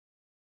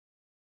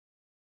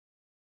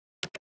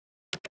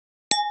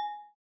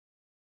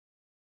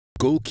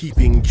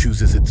Goalkeeping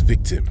chooses its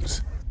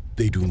victims.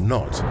 They do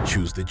not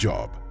choose the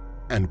job.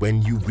 And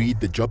when you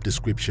read the job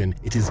description,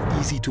 it is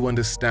easy to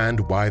understand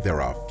why there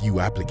are few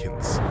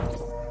applicants.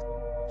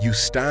 You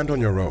stand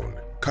on your own,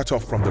 cut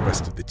off from the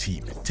rest of the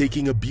team,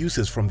 taking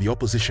abuses from the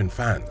opposition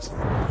fans.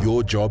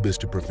 Your job is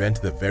to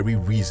prevent the very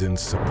reasons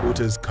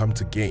supporters come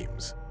to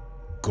games: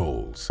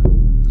 goals.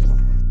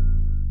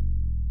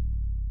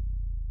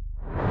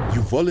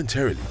 You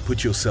voluntarily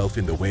put yourself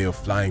in the way of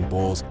flying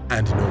balls,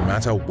 and no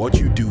matter what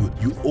you do,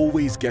 you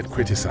always get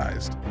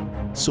criticized.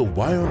 So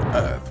why on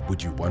earth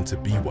would you want to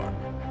be one?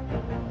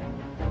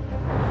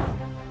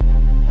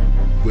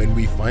 When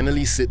we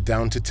finally sit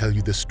down to tell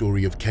you the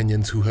story of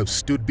Kenyans who have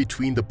stood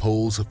between the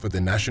poles for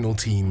the national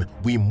team,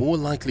 we more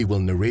likely will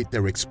narrate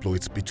their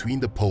exploits between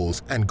the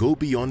poles and go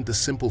beyond the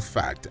simple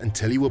fact and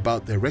tell you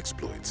about their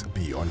exploits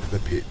beyond the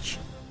pitch.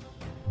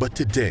 But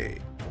today,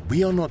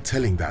 we are not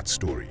telling that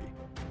story.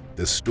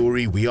 The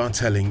story we are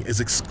telling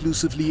is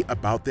exclusively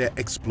about their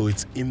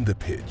exploits in the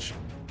pitch.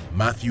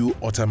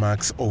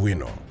 Ottamax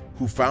Owino,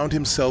 who found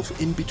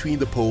himself in between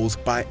the poles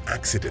by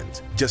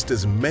accident, just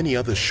as many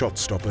other shot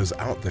stoppers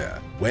out there,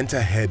 went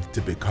ahead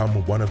to become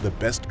one of the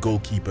best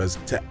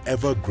goalkeepers to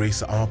ever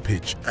grace our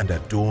pitch and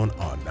adorn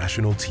our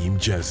national team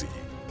jersey.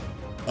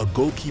 A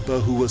goalkeeper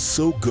who was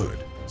so good,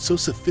 so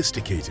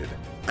sophisticated,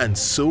 and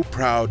so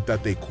proud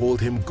that they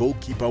called him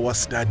Goalkeeper wa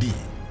Stadi.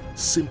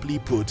 Simply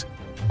put,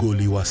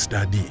 Goli wa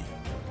Stadi.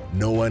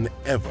 No one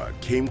ever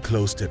came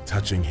close to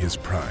touching his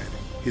pride,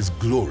 his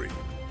glory,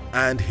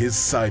 and his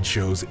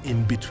sideshows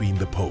in between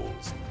the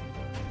poles.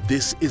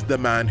 This is the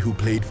man who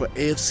played for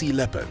AFC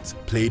Leopards,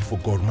 played for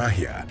Gor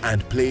Mahia,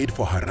 and played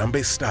for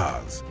Harambee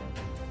Stars.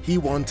 He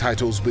won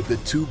titles with the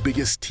two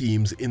biggest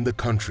teams in the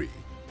country.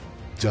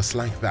 Just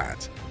like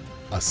that,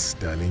 a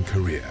sterling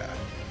career.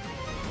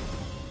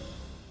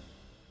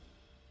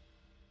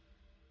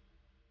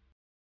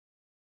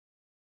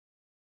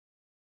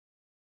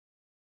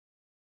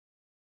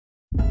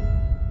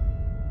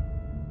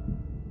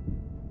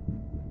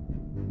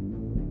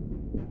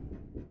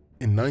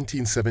 In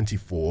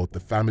 1974, the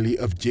family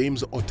of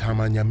James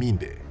Otama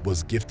Nyaminde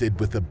was gifted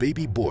with a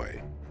baby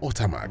boy,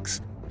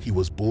 Ottamax. He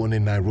was born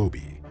in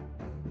Nairobi.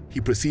 He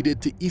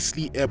proceeded to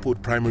Eastleigh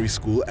Airport Primary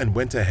School and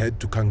went ahead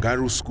to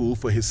Kangaroo School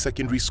for his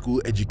secondary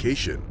school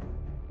education.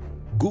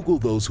 Google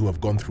those who have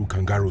gone through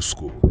Kangaroo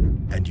School,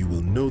 and you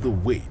will know the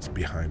weight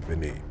behind the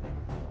name.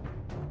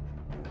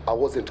 I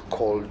wasn't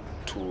called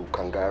to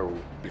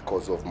Kangaroo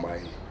because of my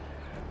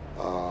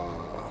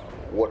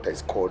what I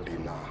scored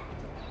in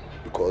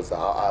because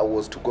I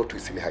was to go to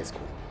Eastleigh High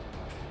School.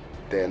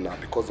 Then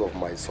because of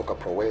my soccer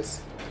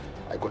prowess,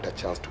 I got a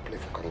chance to play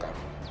for Kangaroo.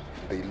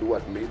 They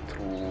lured me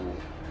through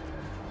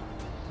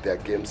their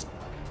games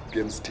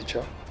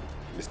teacher,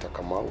 Mr.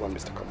 Kamau and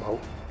Mr. Kamau,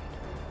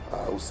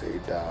 who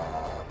said,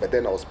 but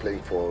then I was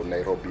playing for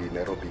Nairobi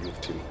youth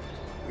team.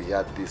 We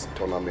had this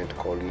tournament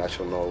called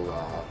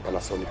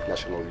Panasonic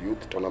National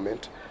Youth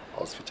Tournament.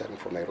 I was featuring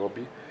for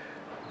Nairobi.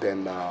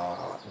 Then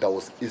that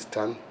was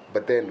Eastern,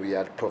 but then we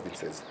had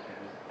provinces.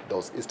 There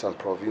was Eastern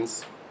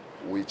Province,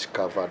 which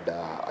covered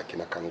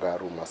Akina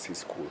Kangaroo Masi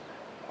School.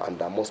 And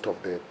most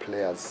of the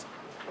players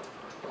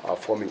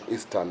forming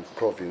Eastern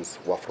Province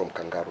were from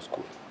Kangaroo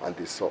School. And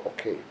they saw,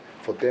 okay,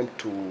 for them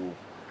to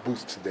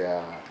boost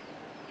their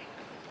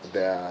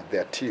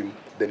team,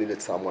 they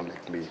needed someone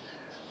like me.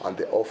 And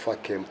the offer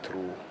came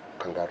through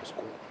Kangaroo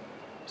School.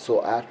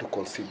 So I had to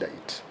consider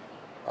it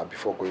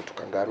before going to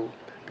Kangaroo,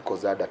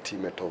 because I had a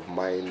teammate of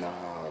mine,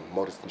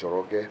 Maurice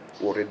Njoroge,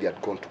 who already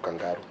had gone to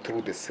Kangaroo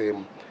through the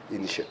same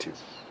initiative.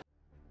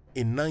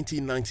 In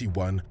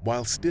 1991,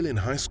 while still in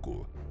high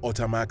school,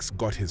 Ottamax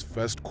got his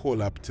first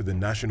call-up to the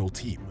national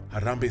team,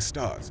 Harambee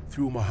Stars,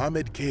 through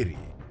Mohamed Keri.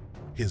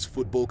 His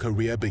football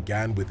career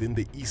began within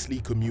the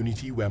Eastleigh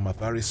community where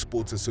Mathare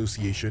Sports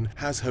Association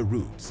has her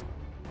roots.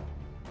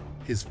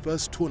 His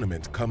first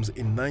tournament comes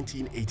in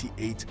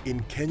 1988 in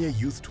Kenya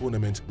Youth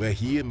Tournament, where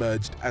he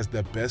emerged as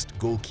the best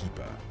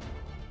goalkeeper.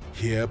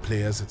 Here,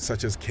 players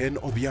such as Ken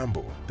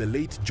Odhiambo, the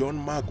late John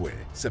Magwe,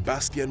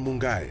 Sebastian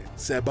Mungai,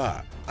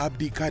 Seba,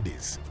 Abdi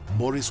Kadis,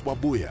 Maurice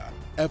Wabuya,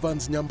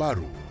 Evans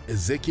Nyambaru,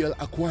 Ezekiel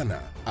Akwana,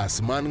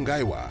 Asman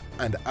Ngaiwa,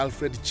 and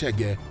Alfred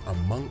Chege,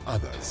 among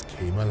others,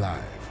 came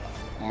alive.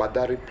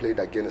 Mathare played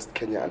against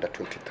Kenya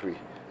under-23,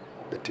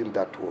 the team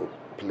that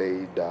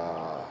played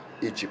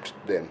Egypt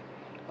then.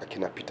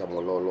 Akina Peter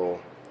Mololo,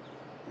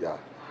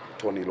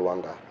 Tony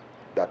Luanga,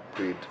 that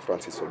played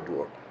Francis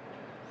Oduor.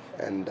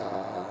 And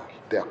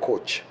their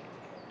coach,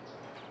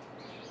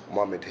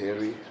 Mohamed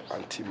Harry,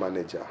 and team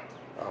manager,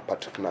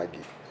 Patrick Nagy,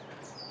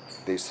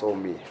 they saw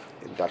me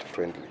in that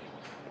friendly.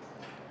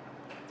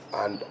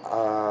 And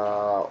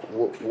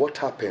what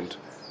happened,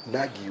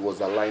 Nagy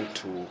was aligned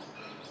to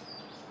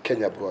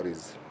Kenya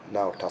Breweries,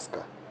 now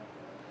Tusker.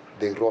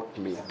 They roped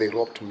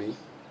me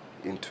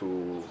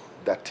into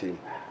that team.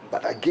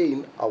 But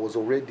again, I was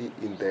already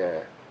in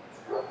the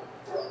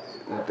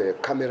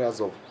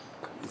cameras of,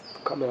 is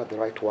camera the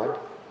right word?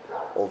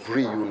 Of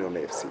Reunion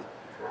FC.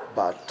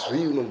 But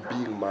Reunion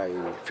being my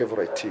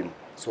favorite team,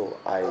 so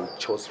I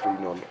chose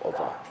Reunion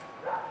over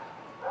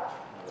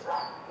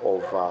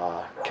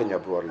of Kenya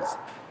Breweries.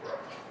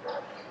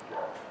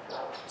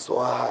 So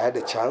I had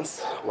a chance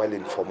while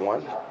in Form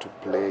 1 to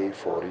play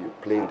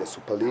in the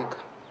Super League.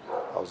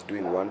 I was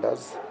doing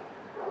wonders.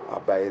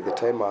 By the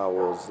time I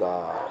was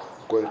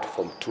going to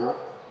Form 2,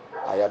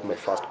 I had my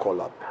first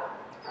call-up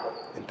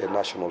in the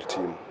national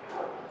team.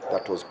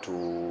 That was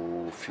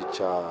to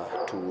feature,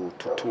 to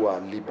tour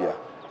Libya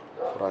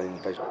for an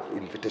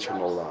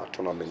invitational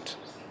tournament.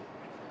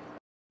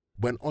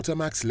 When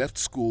Ottamax left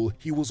school,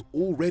 he was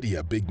already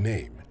a big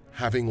name,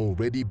 having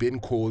already been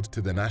called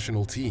to the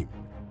national team.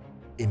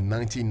 In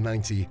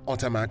 1990,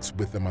 Ottamax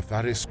with the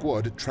Mathare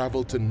squad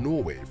traveled to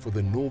Norway for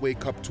the Norway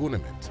Cup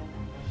tournament.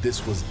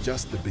 This was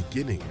just the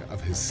beginning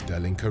of his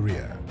sterling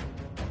career.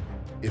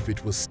 If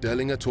it was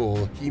sterling at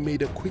all, he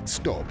made a quick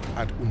stop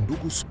at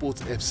Undugu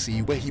Sports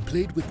FC, where he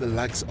played with the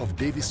likes of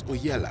Davis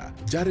Oyiela,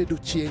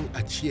 Ochieng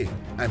Achieng,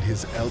 and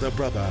his elder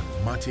brother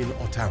Martin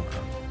Otama.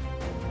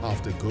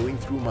 After going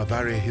through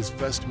Mathare, his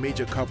first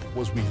major cup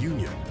was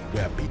Reunion,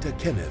 where Peter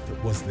Kenneth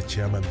was the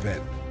chairman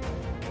then.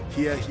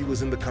 Here he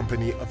was in the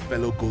company of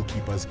fellow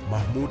goalkeepers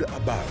Mahmoud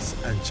Abbas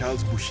and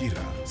Charles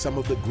Bushira, some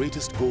of the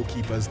greatest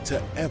goalkeepers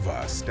to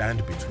ever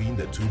stand between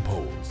the two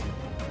poles.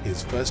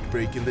 His first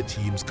break in the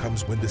teams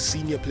comes when the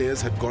senior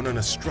players had gone on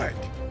a strike.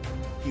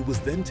 He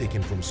was then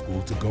taken from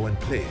school to go and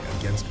play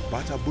against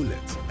Bata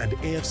Bullets and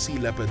AFC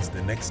Leopards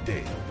the next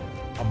day.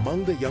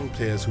 Among the young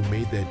players who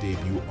made their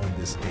debut on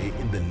this day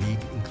in the league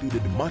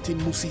included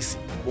Martin Musisi,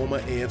 former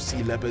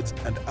AFC Leopards,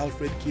 and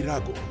Alfred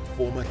Kirago,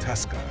 former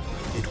Tusker.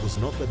 It was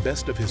not the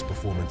best of his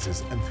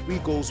performances, and 3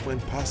 goals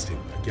went past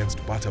him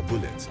against Bata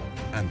Bullets.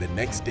 And the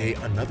next day,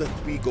 another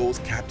 3 goals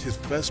capped his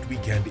first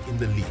weekend in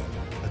the league,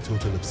 a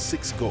total of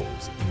 6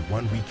 goals in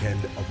one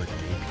weekend of a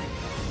debut.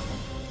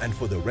 And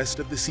for the rest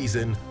of the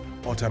season,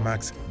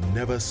 Ottamax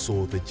never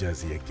saw the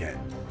jersey again.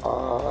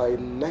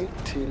 In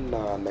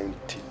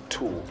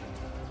 1992,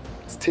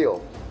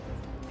 still,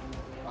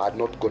 I had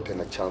not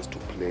gotten a chance to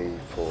play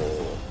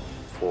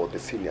for the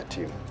senior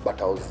team, but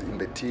I was in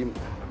the team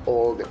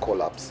all the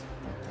call-ups.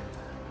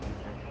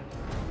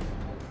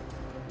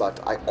 But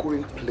I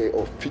couldn't play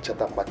or feature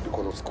that much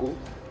because of school.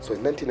 So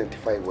in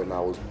 1995, when I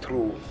was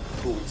through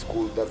with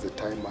school, that's the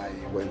time I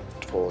went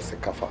for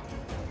Sekafa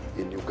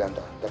in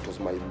Uganda. That was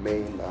my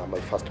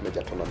first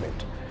major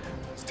tournament.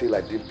 Still,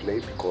 I didn't play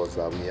because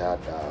we had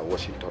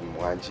Washington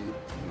Mwanji,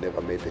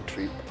 never made the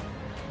trip.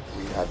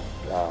 We had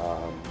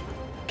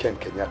Ken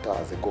Kenyatta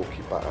as a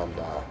goalkeeper and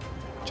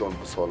John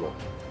Busolo.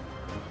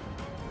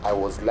 I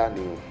was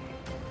learning.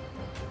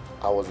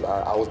 I was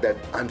the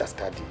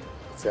understudy.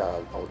 So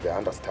I was the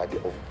understudy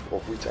of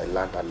which I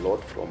learned a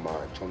lot from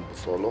John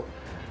Busolo.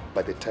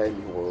 By the time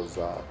he was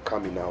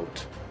coming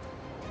out,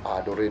 I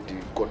had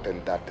already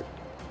gotten that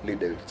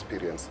needed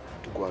experience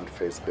to go and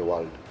face the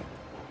world.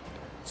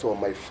 So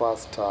my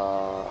first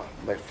real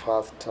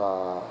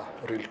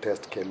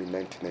test came in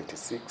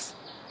 1996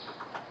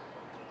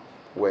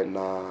 when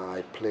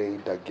I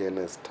played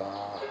against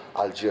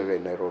Algeria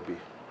in Nairobi.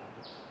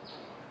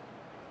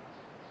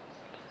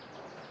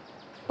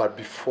 But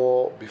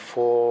before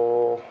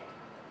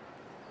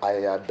I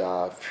had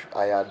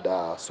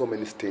so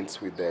many stints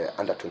with the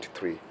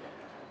under-23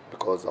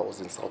 because I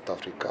was in South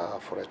Africa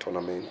for a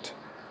tournament.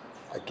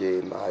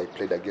 Again, I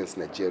played against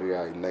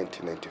Nigeria in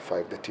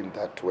 1995, the team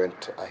that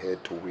went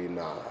ahead to win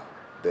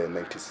the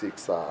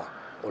 96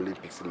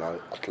 Olympics in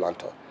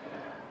Atlanta.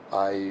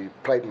 I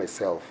pride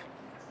myself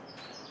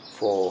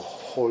for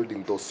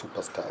holding those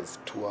superstars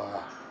to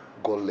a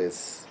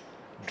goalless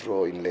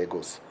draw in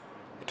Lagos.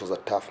 It was a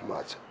tough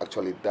match.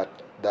 Actually,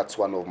 that's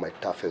one of my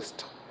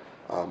toughest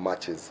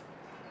matches,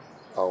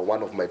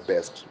 one of my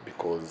best,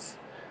 because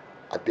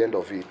at the end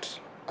of it,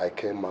 I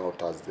came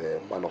out as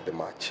the man of the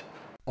match.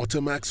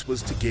 Ottamax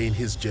was to gain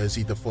his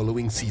jersey the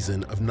following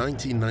season of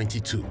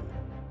 1992.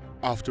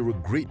 After a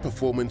great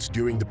performance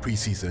during the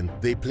preseason,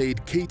 they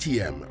played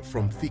KTM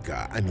from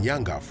Thika and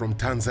Yanga from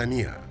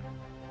Tanzania.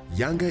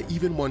 Yanga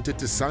even wanted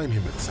to sign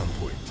him at some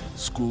point.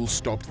 School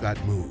stopped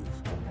that move.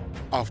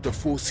 After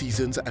 4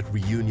 seasons at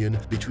Reunion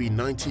between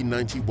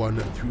 1991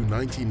 through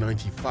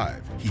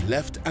 1995, he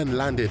left and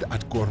landed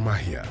at Gor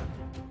Mahia.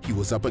 He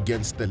was up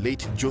against the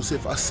late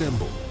Joseph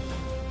Asembo,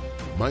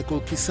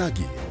 Michael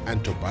Kisagi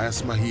and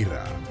Tobias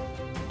Mahira,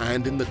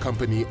 and in the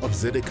company of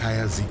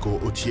Zedekiah Ziko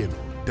Otieno,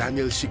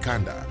 Daniel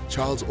Shikanda,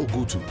 Charles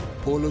Ogutu,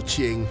 Paul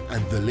Ochieng,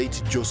 and the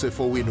late Joseph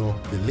Owino,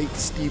 the late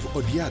Steve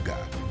Odiaga,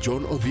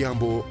 John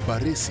Oviambo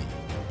Baresi,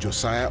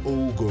 Josiah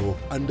Ougo,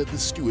 under the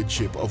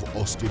stewardship of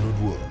Austin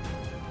Odwor.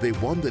 They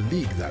won the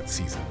league that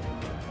season.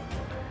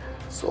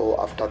 So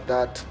after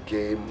that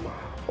game,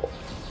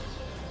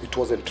 it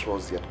wasn't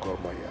rosy at Gor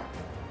Mahia.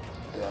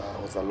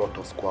 There was a lot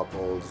of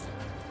squabbles,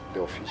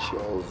 the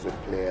officials, the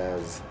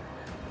players.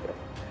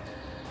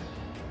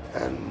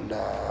 And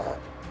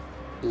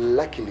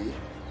luckily,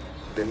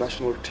 the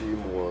national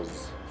team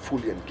was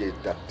fully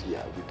engaged that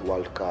year with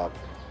World Cup,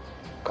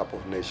 Cup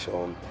of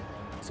Nations.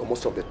 So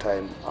most of the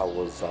time I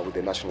was with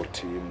the national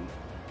team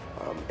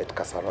at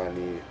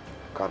Kasarani,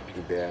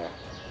 camping there.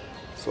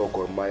 So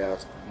Gor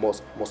Mahia,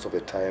 most of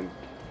the time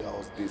there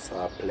was this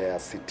player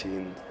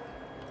sitting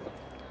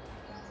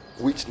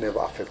which never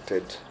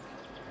affected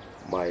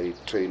my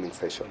training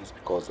sessions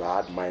because I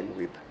had mine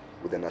with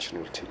the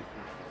national team.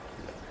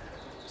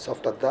 So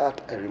after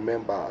that, I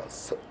remember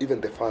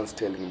even the fans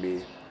telling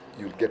me,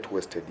 you'll get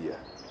wasted here.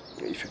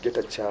 If you get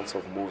a chance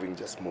of moving,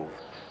 just move.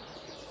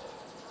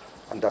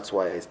 And that's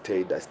why I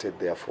stayed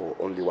there for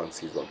only one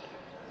season.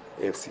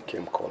 AFC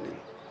came calling,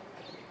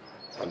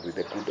 and with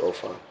a good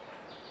offer,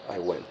 I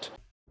went.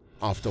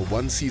 After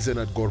one season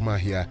at Gor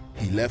Mahia,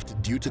 he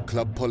left due to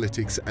club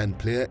politics and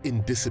player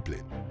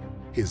indiscipline.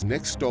 His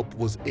next stop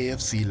was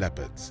AFC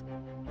Leopards.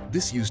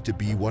 This used to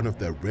be one of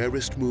the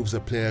rarest moves a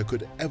player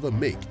could ever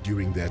make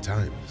during their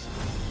times.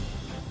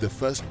 The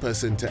first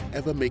person to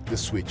ever make the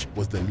switch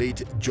was the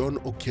late John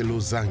Okello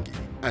Zangi,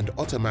 and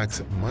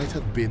Ottamax might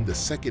have been the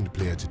second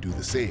player to do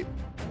the same.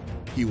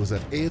 He was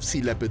at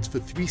AFC Leopards for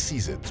 3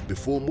 seasons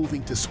before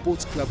moving to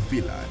Sports Club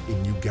Villa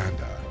in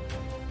Uganda.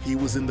 He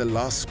was in the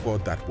last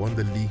squad that won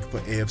the league for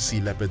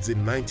AFC Leopards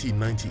in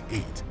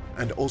 1998,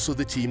 and also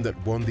the team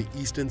that won the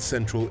Eastern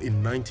Central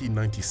in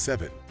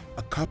 1997,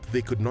 a cup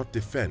they could not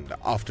defend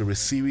after a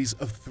series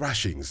of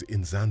thrashings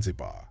in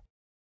Zanzibar.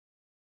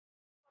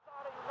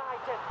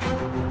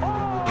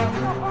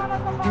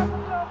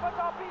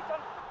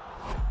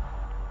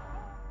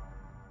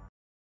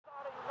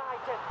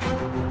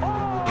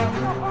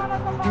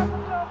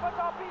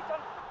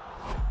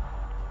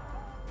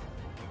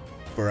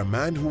 For a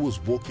man who was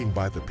walking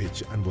by the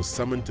pitch and was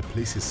summoned to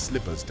place his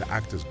slippers to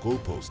act as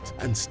goalposts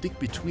and stick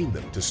between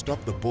them to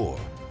stop the ball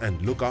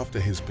and look after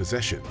his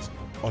possessions,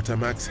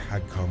 Ottamax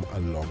had come a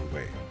long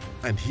way,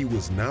 and he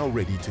was now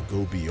ready to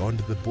go beyond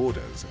the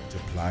borders to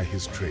ply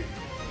his trade.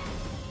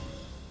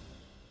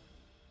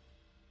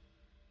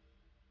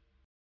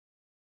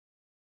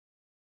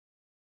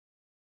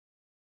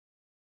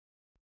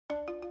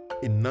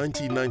 In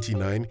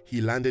 1999,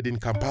 he landed in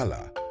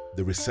Kampala.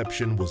 The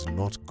reception was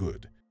not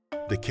good.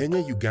 The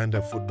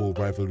Kenya-Uganda football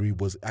rivalry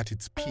was at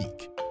its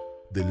peak.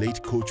 The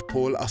late coach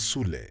Paul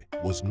Asule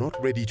was not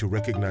ready to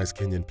recognize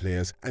Kenyan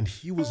players, and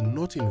he was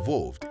not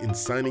involved in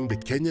signing the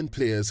Kenyan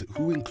players,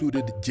 who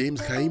included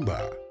James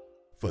Kaimba.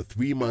 For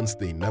 3 months,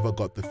 they never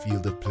got the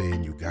field of play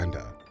in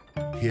Uganda.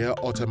 Here,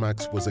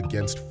 Ottamax was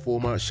against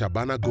former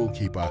Shabana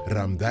goalkeeper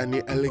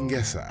Ramdani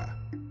Elengesa.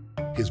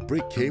 His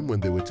break came when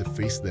they were to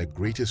face their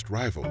greatest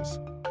rivals.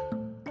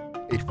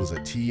 It was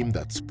a team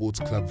that Sports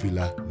Club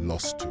Villa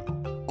lost to.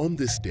 On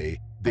this day,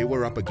 they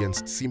were up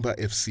against Simba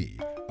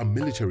FC, a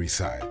military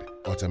side.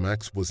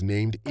 Ottamax was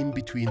named in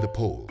between the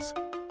poles.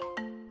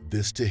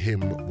 This to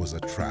him was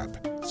a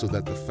trap, so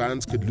that the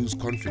fans could lose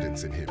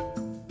confidence in him.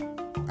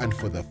 And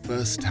for the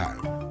first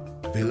time,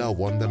 Villa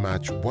won the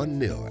match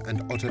 1-0,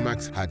 and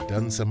Ottamax had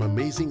done some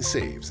amazing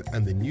saves,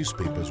 and the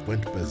newspapers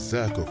went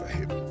berserk over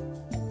him.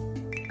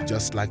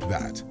 Just like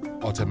that,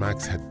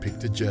 Ottamax had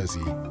picked a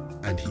jersey,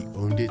 and he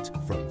owned it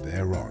from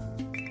there on.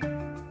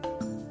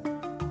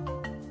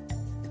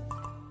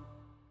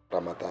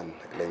 Ramadan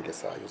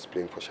Elengesa, he was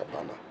playing for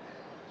Shabana.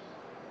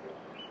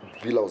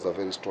 Villa was a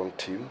very strong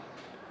team,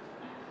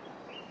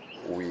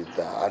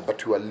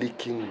 but we were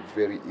leaking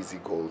very easy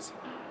goals.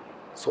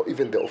 So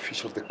even the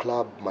officials, the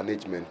club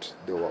management,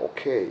 they were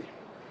okay.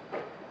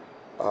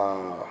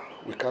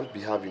 We can't be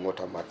having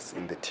Ottamax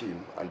in the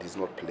team and he's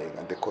not playing.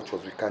 And the coach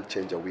was, we can't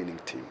change a winning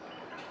team.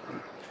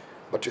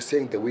 But you're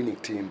saying the winning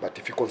team, but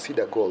if you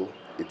consider goal,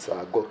 it's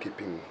a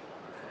goalkeeping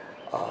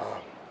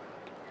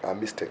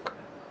mistake.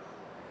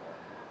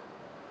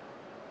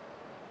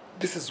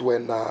 This is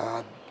when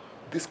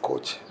this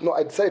coach,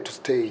 I decided to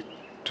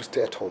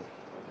stay at home,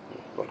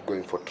 not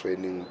going for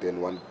training. Then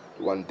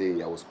one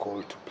day I was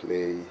called to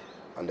play,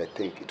 and I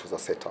think it was a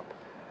setup.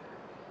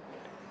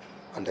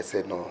 And I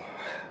said, no,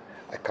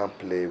 I can't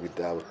play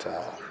without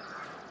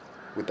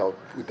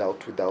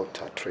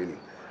training.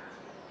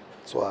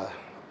 So I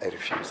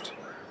refused.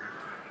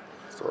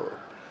 So,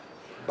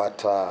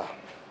 but I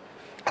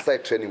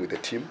started training with the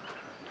team.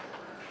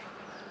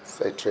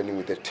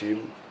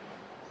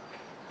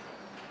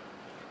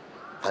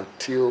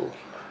 Until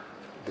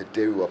the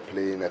day we were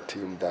playing a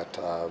team that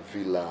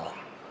Villa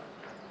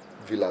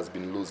has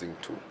been losing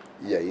to,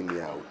 year in,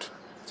 year out.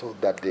 So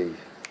that day,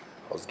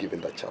 I was given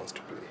the chance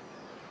to play.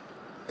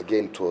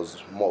 Again, it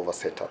was more of a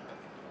setup,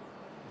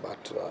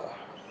 but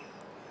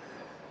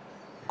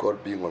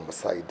God being on my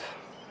side,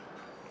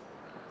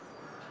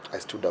 I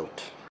stood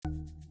out.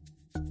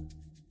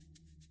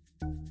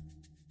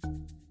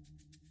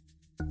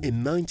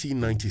 In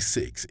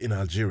 1996, in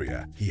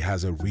Algeria, he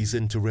has a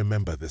reason to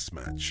remember this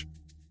match.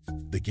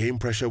 The game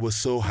pressure was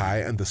so high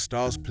and the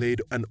Stars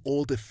played an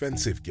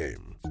all-defensive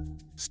game.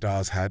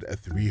 Stars had a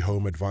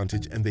 3-home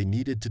advantage and they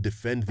needed to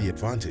defend the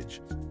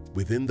advantage.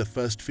 Within the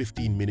first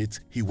 15 minutes,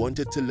 he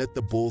wanted to let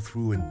the ball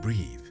through and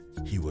breathe.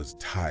 He was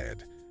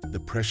tired. The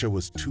pressure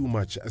was too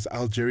much as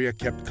Algeria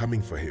kept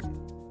coming for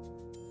him.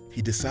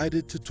 He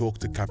decided to talk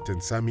to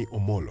Captain Sami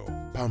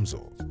Omolo,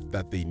 Pamzo,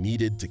 that they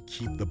needed to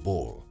keep the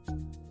ball.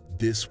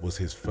 This was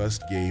his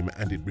first game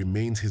and it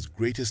remains his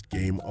greatest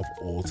game of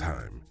all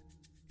time.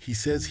 He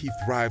says he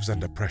thrives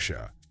under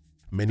pressure,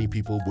 Many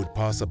people would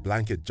pass a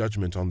blanket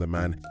judgment on the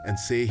man and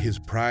say his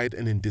pride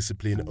and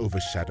indiscipline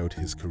overshadowed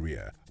his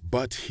career.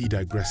 But he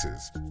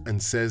digresses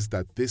and says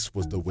that this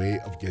was the way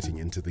of getting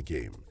into the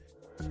game.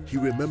 He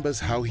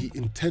remembers how he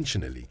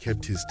intentionally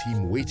kept his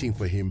team waiting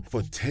for him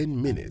for 10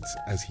 minutes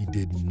as he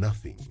did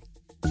nothing.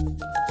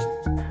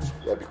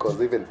 Yeah, because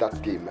even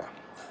that game,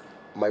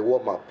 my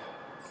warm-up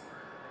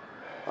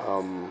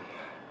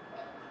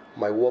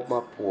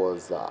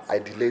was, I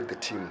delayed the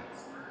team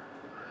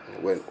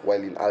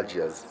while in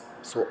Algiers,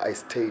 so I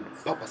stayed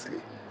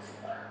purposely.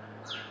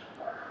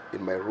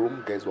 In my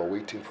room, guys were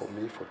waiting for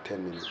me for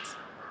 10 minutes.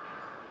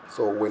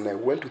 So when I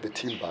went to the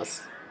team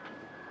bus,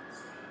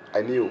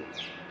 I knew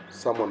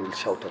someone will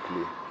shout at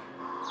me,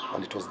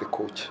 and it was the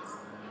coach.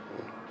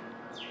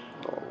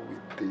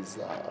 With this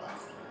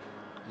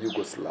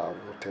Yugoslav,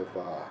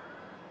 whatever,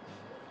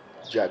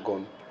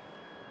 jargon.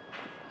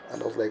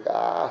 And I was like,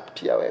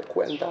 pia we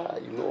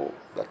kwenda, you know,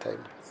 that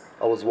time.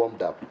 I was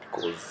warmed up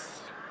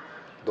because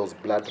there was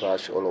blood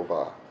rush all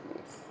over,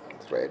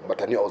 right?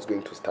 But I knew I was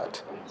going to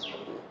start.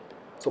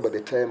 So by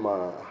the time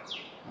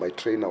my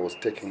trainer was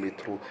taking me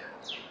through,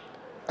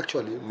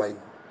 actually my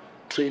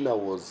trainer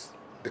was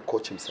the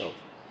coach himself.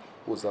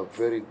 He was a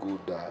very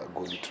good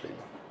goalie trainer.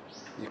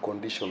 He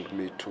conditioned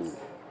me to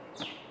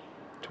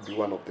be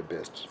one of the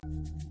best.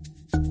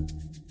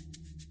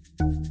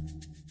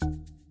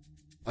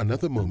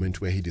 Another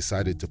moment where he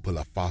decided to pull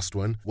a fast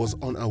one was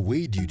on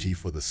away duty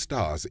for the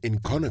Stars in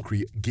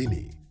Conakry,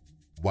 Guinea.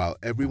 While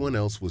everyone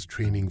else was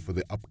training for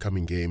the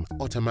upcoming game,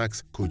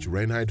 Ottamax, coach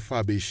Reinhard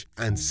Fabisch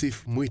and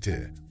Sif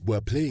Muite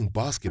were playing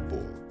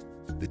basketball.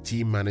 The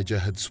team manager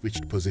had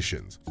switched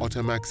positions.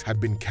 Ottamax had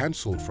been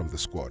cancelled from the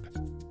squad.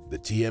 The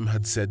TM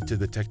had said to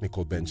the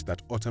technical bench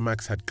that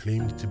Ottamax had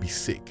claimed to be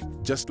sick.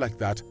 Just like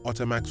that,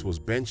 Ottamax was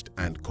benched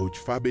and coach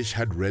Fabisch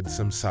had read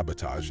some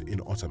sabotage in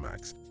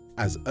Ottamax,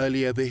 as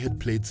earlier they had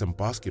played some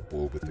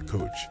basketball with the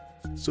coach,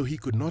 so he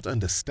could not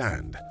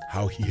understand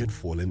how he had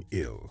fallen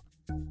ill.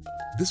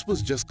 This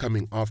was just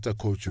coming after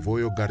coach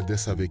Vojo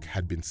Gardesavic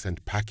had been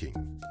sent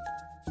packing.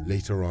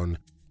 Later on,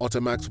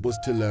 Ottamax was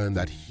to learn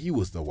that he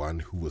was the one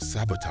who was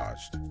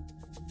sabotaged.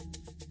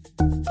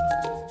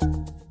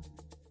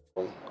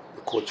 The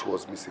coach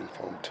was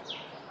misinformed.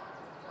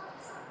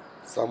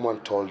 Someone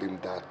told him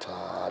that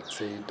I'd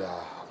said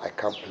I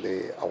can't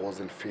play, I'm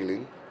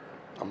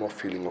not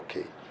feeling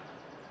okay.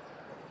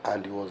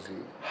 And he was,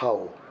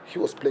 how? He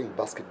was playing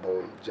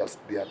basketball just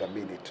the other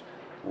minute.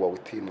 We were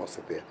with him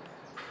also there.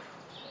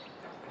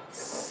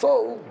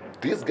 So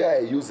this guy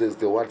uses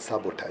the word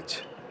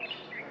sabotage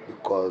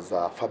because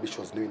Fabisch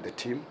was new in the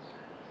team.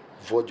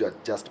 Vojo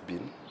had just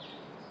been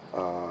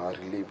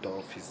relieved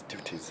of his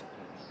duties.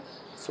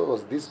 So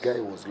this guy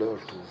was loyal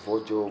to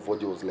Vojo.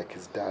 Vojo was like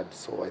his dad.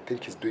 So I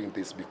think he's doing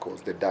this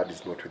because the dad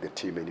is not with the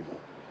team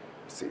anymore.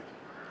 See?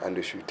 And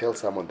you should tell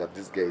someone that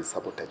this guy is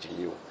sabotaging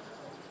you.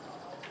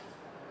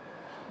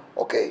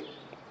 Okay,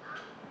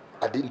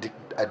 I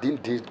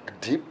didn't dig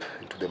deep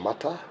into the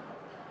matter,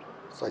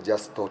 so I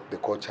just thought the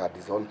coach had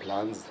his own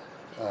plans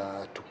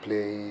to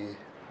play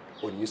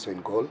Owino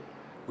in goal.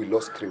 We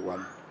lost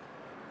 3-1.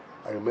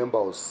 I remember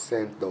I was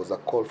sent, there was a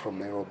call from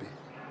Nairobi.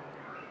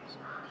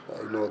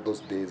 You know,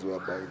 those days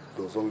whereby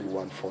there was only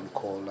one phone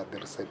call at the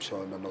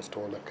reception, and I was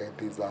told, okay,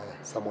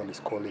 someone is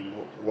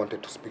calling,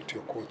 wanted to speak to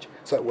your coach.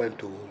 So I went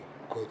to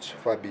Coach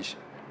Fabisch's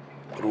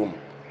room,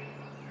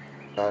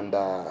 and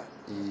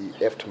he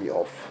effed me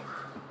off.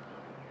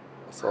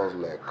 So I was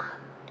like,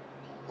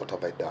 what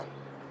have I done?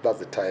 That's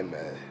the time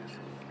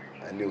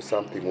I knew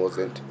something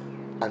wasn't,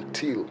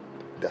 until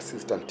the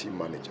assistant team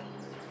manager,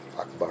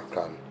 Akbar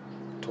Khan,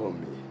 told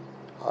me,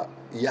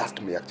 he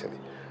asked me actually,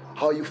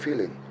 how are you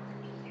feeling?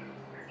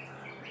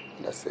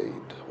 And I said,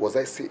 was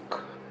I sick?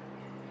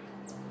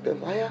 Then,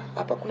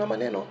 hapa kuna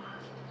maneno.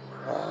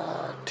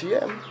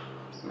 TM,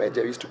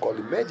 Major used to call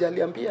him, Major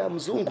aliambia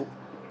mzungu,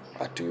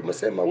 ati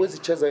umesema huwezi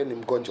cheza yeye ni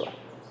mgonjwa.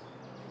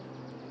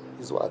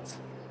 His words.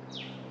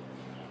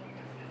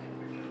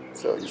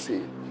 So you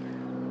see,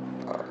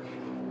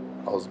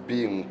 I was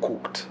being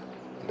cooked,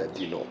 and I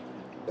didn't know.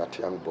 That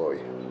young boy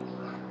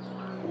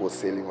who was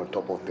sailing on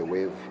top of the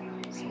wave,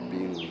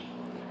 being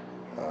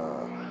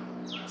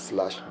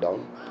slashed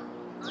down.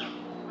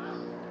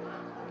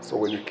 So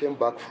when we came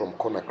back from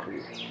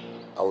Conakry,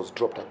 I was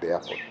dropped at the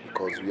airport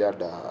because we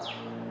had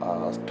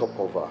a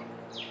stopover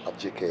at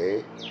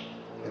JKA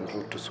en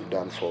route to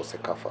Sudan for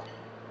Sekafa.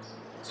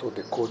 So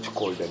the coach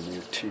called a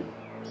new team.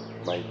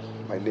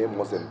 My name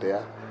wasn't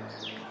there,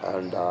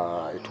 and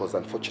it was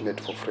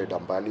unfortunate for Fred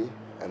Ambani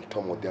and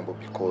Tom Odhiambo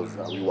because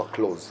we were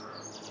close.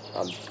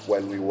 And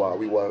when we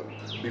were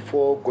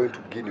before going to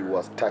Guinea, we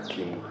were stuck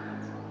in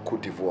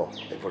Cote d'Ivoire,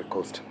 Ivory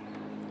Coast.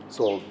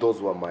 So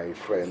those were my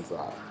friends.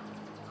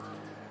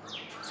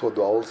 So they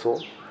were also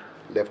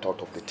left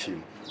out of the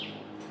team.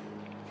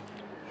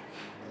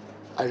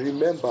 I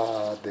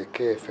remember the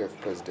KFF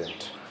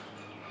president.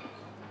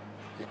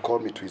 He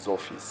called me to his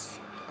office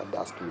and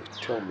asked me,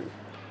 tell me,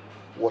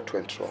 what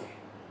went wrong?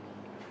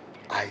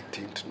 I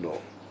didn't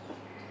know.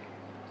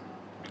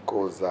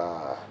 Because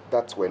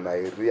that's when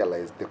I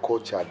realized the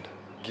coach had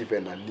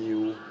given a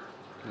new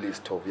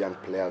list of young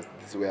players.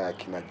 This is where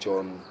Kina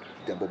John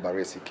Dembo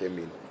Baresi came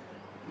in.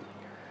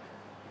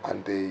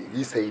 And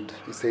he said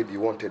he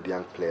wanted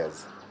young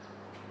players.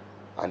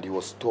 And he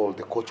was told,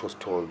 the coach was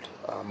told,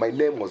 my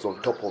name was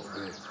on top of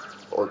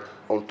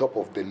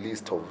the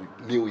list of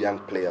new young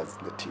players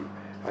in the team.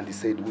 And he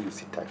said, Huyu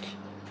sitaki.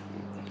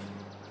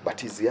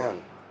 But he's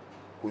young,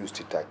 Huyu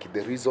sitaki.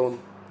 The reason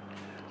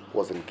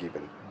wasn't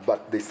given.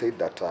 But they said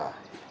that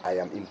I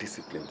am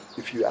indisciplined.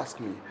 If you ask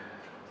me,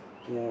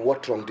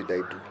 what wrong did I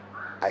do?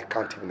 I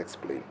can't even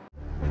explain.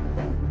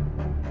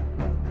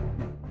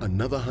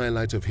 Another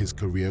highlight of his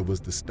career was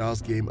the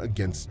Stars game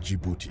against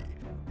Djibouti,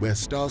 where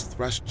Stars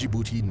thrashed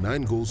Djibouti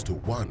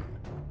 9-1.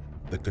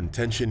 The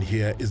contention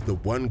here is the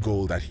one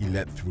goal that he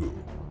let through.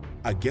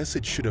 I guess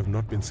it should have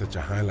not been such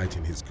a highlight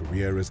in his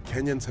career, as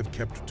Kenyans have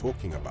kept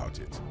talking about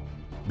it.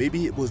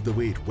 Maybe it was the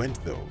way it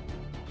went though.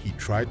 He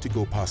tried to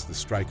go past the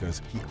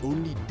strikers. He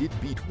only did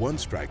beat one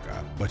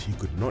striker, but he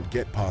could not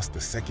get past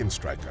the second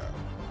striker.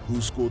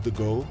 Who scored the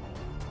goal?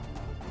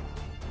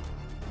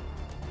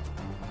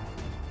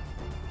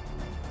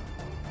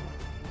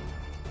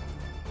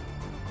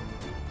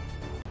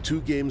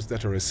 Two games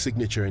that are a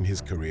signature in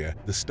his career,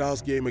 the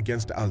Stars game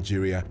against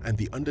Algeria and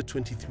the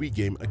Under-23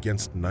 game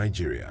against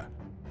Nigeria.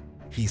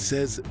 He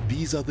says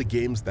these are the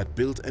games that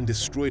built and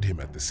destroyed him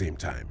at the same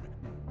time.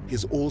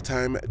 His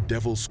all-time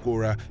devil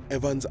scorer,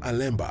 Evans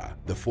Alemba,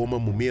 the former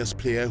Mumias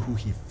player who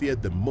he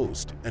feared the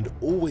most and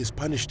always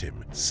punished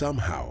him,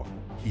 somehow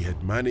he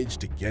had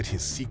managed to get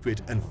his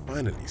secret and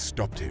finally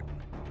stopped him.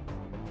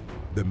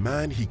 The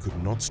man he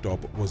could not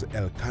stop was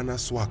Elkanah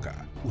Swaka,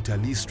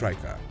 Utalii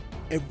striker.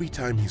 Every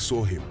time he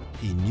saw him,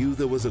 he knew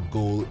there was a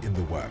goal in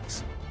the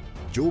works.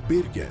 Joe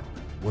Birgen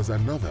was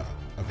another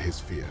of his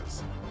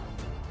fears.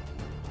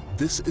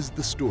 This is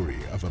the story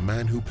of a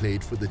man who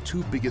played for the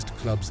two biggest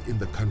clubs in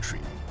the country,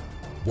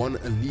 won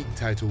a league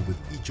title with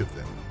each of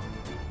them.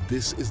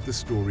 This is the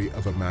story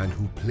of a man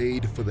who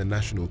played for the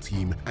national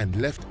team and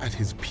left at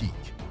his peak.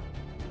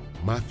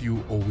 Matthew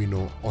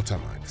Owino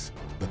Ottamax,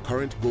 the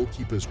current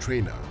goalkeeper's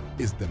trainer,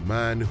 is the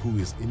man who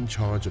is in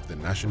charge of the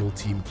national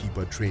team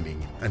keeper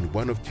training and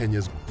one of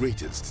Kenya's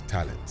greatest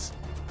talents.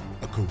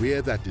 A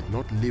career that did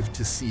not live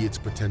to see its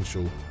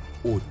potential,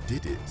 or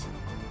did it?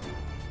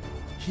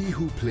 He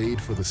who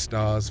played for the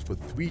Stars for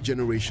 3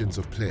 generations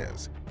of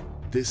players.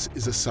 This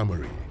is a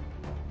summary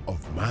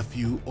of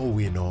Matthew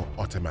Owino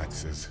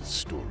Ottamax's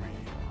story.